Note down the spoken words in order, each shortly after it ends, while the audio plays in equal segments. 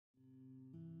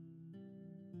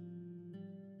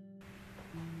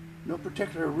No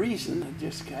particular reason, I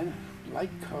just kind of like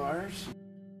cars.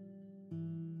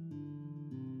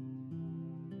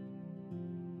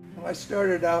 Well, I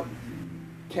started out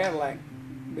Cadillac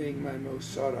being my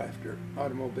most sought after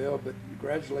automobile, but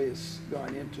gradually it's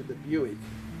gone into the Buick.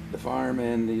 The farm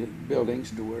and the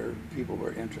buildings to where people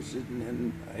were interested, and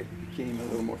then I became a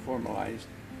little more formalized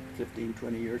 15,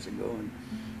 20 years ago and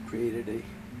created a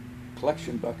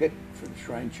collection bucket for the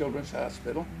Shrine Children's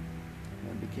Hospital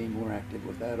and became more active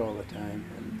with that all the time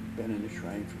and been in the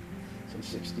Shrine since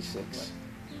 '66.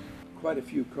 Quite a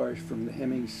few cars from the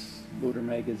Hemmings Motor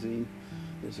Magazine.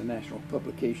 There's a national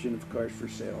publication of cars for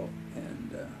sale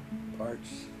and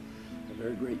parts, a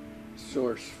very great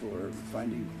source for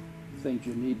finding things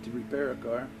you need to repair a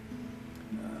car.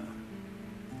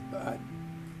 I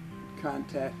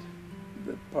contact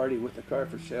the party with the car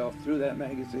for sale through that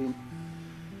magazine,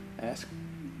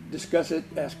 discuss it,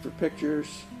 ask for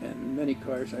pictures, and many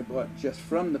cars I bought just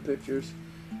from the pictures.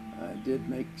 I did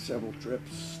make several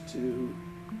trips to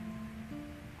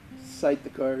sight the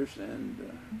cars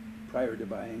and prior to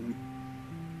buying them,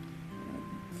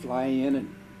 fly in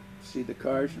and see the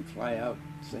cars and fly out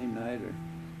the same night or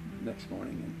next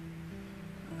morning and